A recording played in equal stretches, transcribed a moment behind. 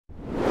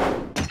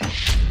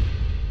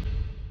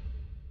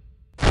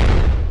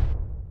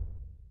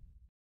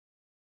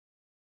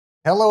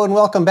Hello and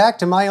welcome back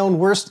to My Own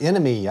Worst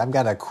Enemy. I've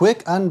got a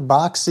quick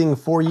unboxing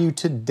for you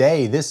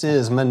today. This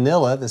is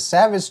Manila, the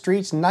Savage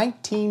Streets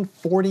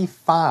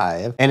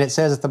 1945. And it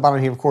says at the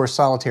bottom here, of course,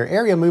 Solitaire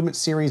Area Movement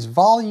Series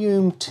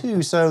Volume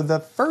 2. So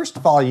the first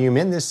volume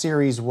in this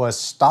series was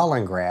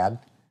Stalingrad.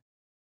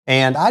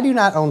 And I do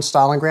not own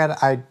Stalingrad.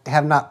 I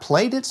have not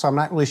played it, so I'm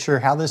not really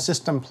sure how this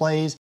system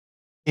plays.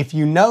 If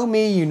you know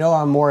me, you know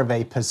I'm more of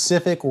a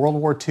Pacific World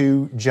War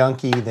II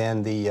junkie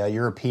than the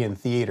European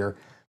theater.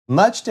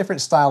 Much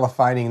different style of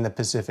fighting in the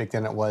Pacific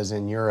than it was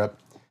in Europe.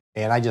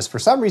 And I just, for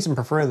some reason,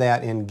 prefer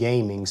that in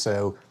gaming.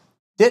 So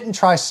didn't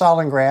try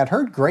Stalingrad.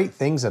 Heard great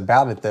things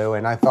about it, though.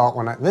 And I thought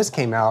when this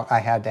came out, I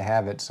had to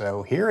have it.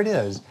 So here it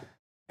is.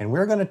 And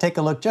we're going to take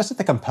a look just at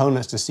the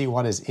components to see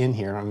what is in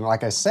here. And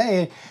like I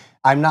say,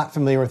 I'm not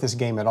familiar with this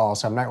game at all,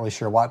 so I'm not really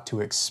sure what to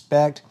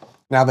expect.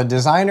 Now, the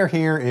designer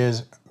here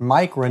is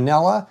Mike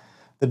Ranella.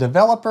 The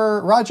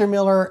developer, Roger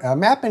Miller.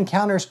 Map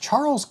Encounters,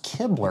 Charles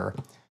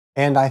Kibler.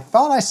 And I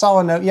thought I saw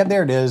a note, yeah,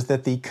 there it is,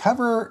 that the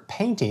cover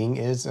painting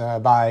is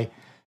by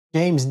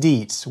James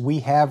Dietz. We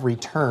Have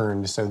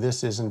Returned. So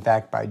this is, in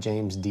fact, by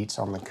James Dietz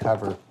on the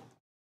cover.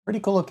 Pretty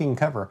cool looking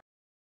cover.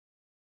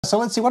 So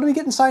let's see, what do we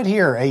get inside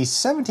here? A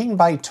 17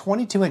 by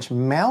 22 inch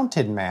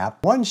mounted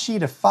map, one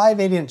sheet of 5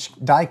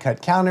 8-inch die cut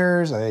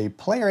counters, a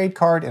player aid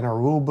card, and a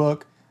rule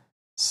book,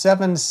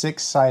 7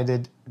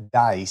 6-sided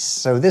dice.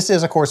 So this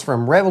is, of course,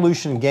 from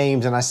Revolution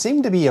Games, and I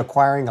seem to be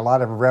acquiring a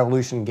lot of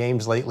Revolution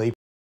games lately.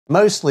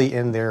 Mostly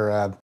in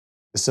their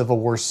the Civil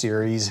War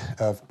series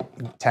of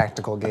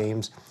tactical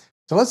games.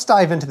 So let's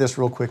dive into this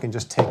real quick and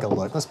just take a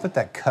look. Let's put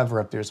that cover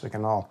up there so we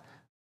can all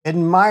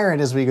admire it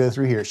as we go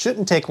through here. It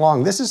shouldn't take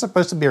long. This is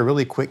supposed to be a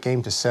really quick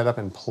game to set up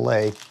and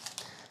play.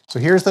 So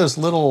here's those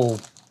little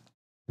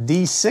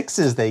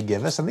D6s they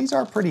give us, and these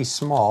are pretty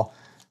small,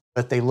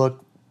 but they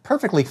look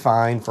perfectly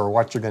fine for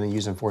what you're going to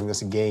use them for in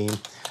this game.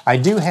 I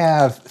do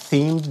have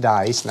themed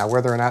dice. Now,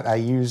 whether or not I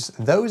use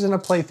those in a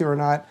playthrough or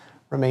not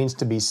remains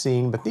to be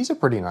seen, but these are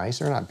pretty nice.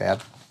 They're not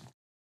bad.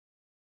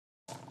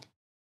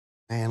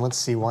 And let's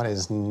see what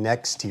is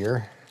next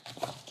here.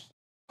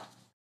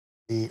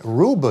 The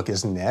rule book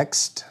is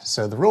next.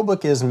 So the rule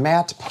book is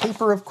matte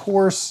paper, of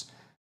course.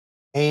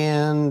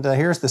 And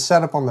here's the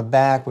setup on the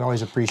back. We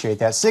always appreciate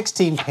that.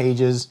 16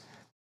 pages.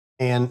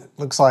 And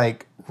looks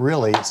like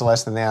really it's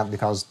less than that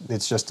because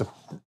it's just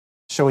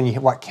showing you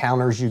what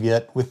counters you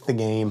get with the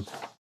game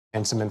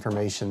and some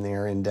information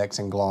there, index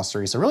and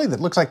glossary. So really that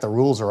looks like the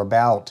rules are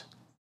about.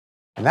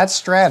 And that's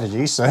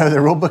strategy, so the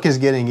rule book is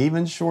getting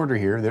even shorter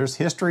here. There's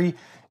history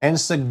and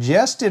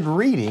suggested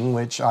reading,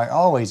 which I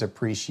always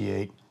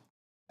appreciate.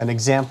 An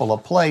example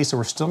of play, so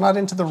we're still not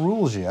into the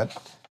rules yet.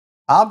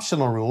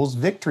 Optional rules,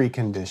 victory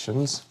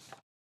conditions.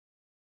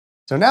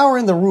 So now we're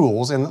in the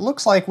rules, and it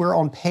looks like we're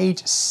on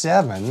page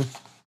 7.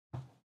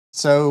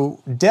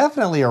 So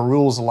definitely a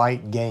rules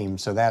light game,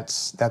 so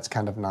that's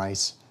kind of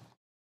nice.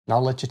 And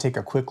I'll let you take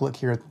a quick look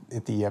here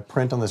at the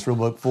print on this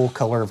rulebook. Full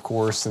color, of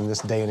course, in this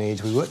day and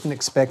age. We wouldn't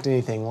expect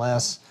anything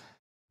less.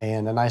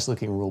 And a nice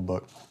looking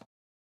rulebook.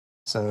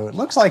 So it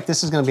looks like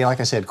this is going to be,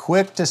 like I said,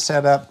 quick to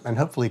set up and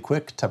hopefully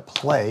quick to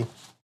play.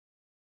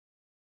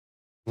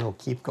 We'll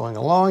keep going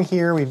along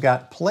here. We've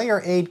got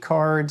player aid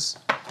cards,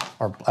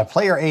 or a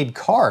player aid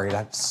card.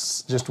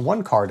 That's just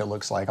one card, it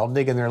looks like. I'll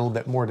dig in there a little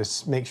bit more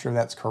to make sure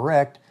that's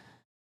correct.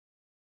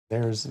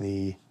 There's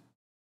the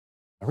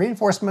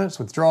reinforcements,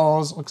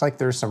 withdrawals. Looks like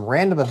there's some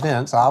random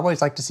events. I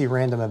always like to see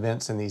random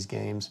events in these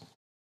games.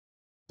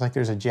 Looks like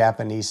there's a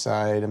Japanese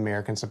side,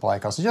 American supply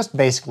cost. So just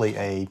basically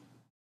a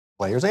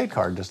player's aid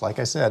card, just like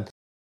I said.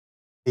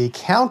 The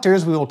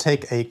counters we will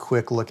take a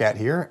quick look at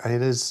here.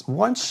 It is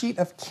one sheet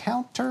of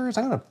counters.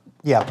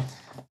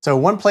 So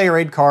one player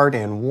aid card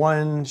and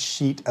one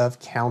sheet of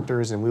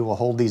counters, and we will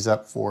hold these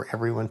up for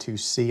everyone to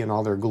see in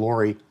all their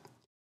glory.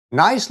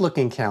 Nice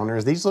looking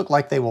counters. These look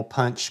like they will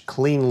punch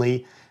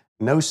cleanly.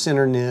 No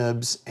center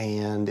nibs,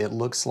 and it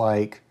looks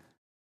like,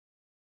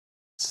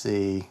 let's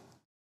see,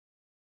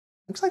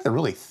 looks like they're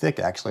really thick,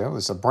 actually. Oh,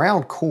 it's a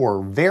brown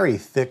core, very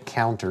thick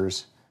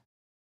counters.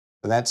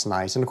 So that's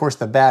nice. And of course,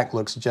 the back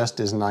looks just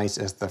as nice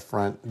as the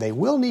front. They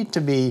will need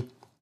to be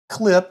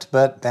clipped,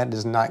 but that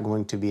is not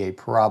going to be a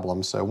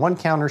problem. So one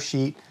counter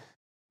sheet.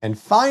 And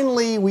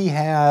finally, we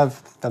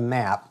have the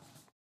map.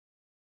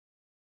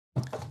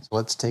 So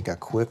let's take a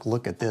quick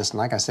look at this. And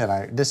like I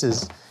said, this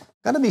is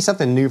going to be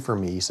something new for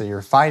me. So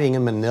you're fighting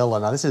in Manila.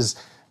 Now this is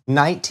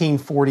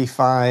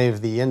 1945,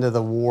 the end of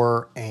the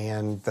war,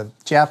 and the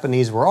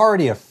Japanese were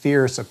already a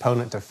fierce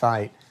opponent to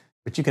fight.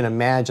 But you can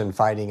imagine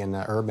fighting in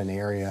an urban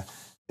area.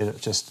 It's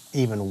just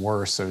even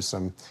worse. So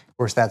of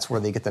course, that's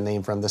where they get the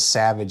name from, the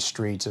Savage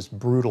Streets. It's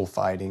brutal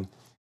fighting.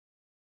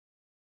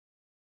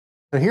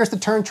 So here's the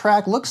turn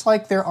track. Looks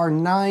like there are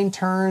 9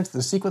 turns.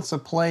 The sequence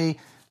of play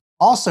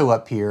also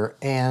up here,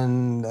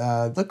 and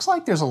looks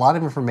like there's a lot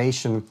of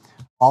information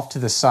off to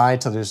the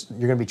side, so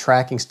you're going to be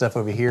tracking stuff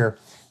over here,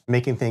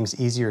 making things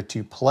easier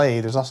to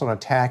play. There's also an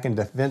attack and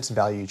defense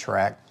value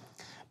track.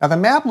 Now the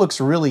map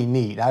looks really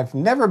neat. I've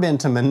never been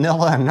to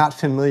Manila, I'm not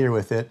familiar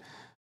with it,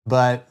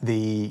 but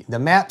the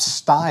map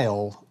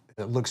style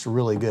It looks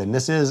really good. And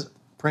this is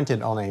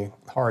printed on a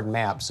hard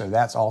map, so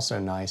that's also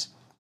nice.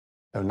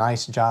 So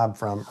nice job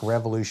from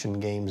Revolution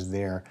Games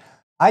there.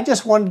 I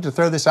just wanted to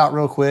throw this out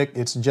real quick.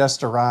 It's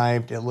just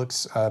arrived. It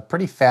looks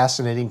pretty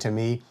fascinating to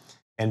me.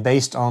 And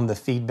based on the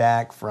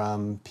feedback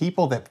from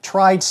people that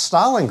tried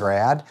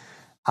Stalingrad,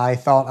 I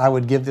thought I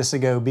would give this a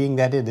go, being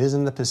that it is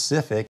in the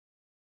Pacific.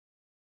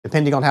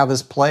 Depending on how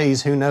this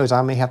plays, who knows,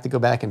 I may have to go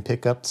back and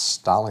pick up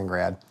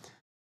Stalingrad.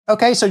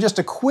 Okay, so just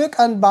a quick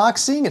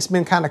unboxing. It's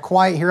been kind of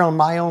quiet here on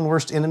My Own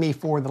Worst Enemy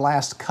for the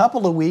last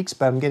couple of weeks,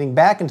 but I'm getting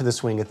back into the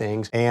swing of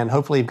things. And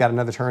hopefully you've got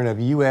another turn of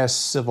US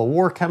Civil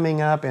War coming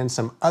up and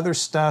some other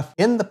stuff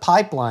in the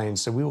pipeline.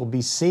 So we will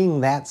be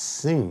seeing that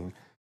soon.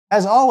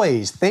 As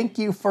always, thank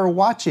you for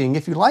watching.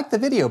 If you liked the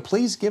video,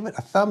 please give it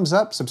a thumbs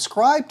up.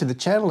 Subscribe to the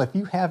channel if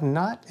you have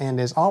not. And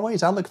as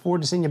always, I look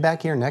forward to seeing you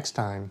back here next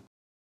time.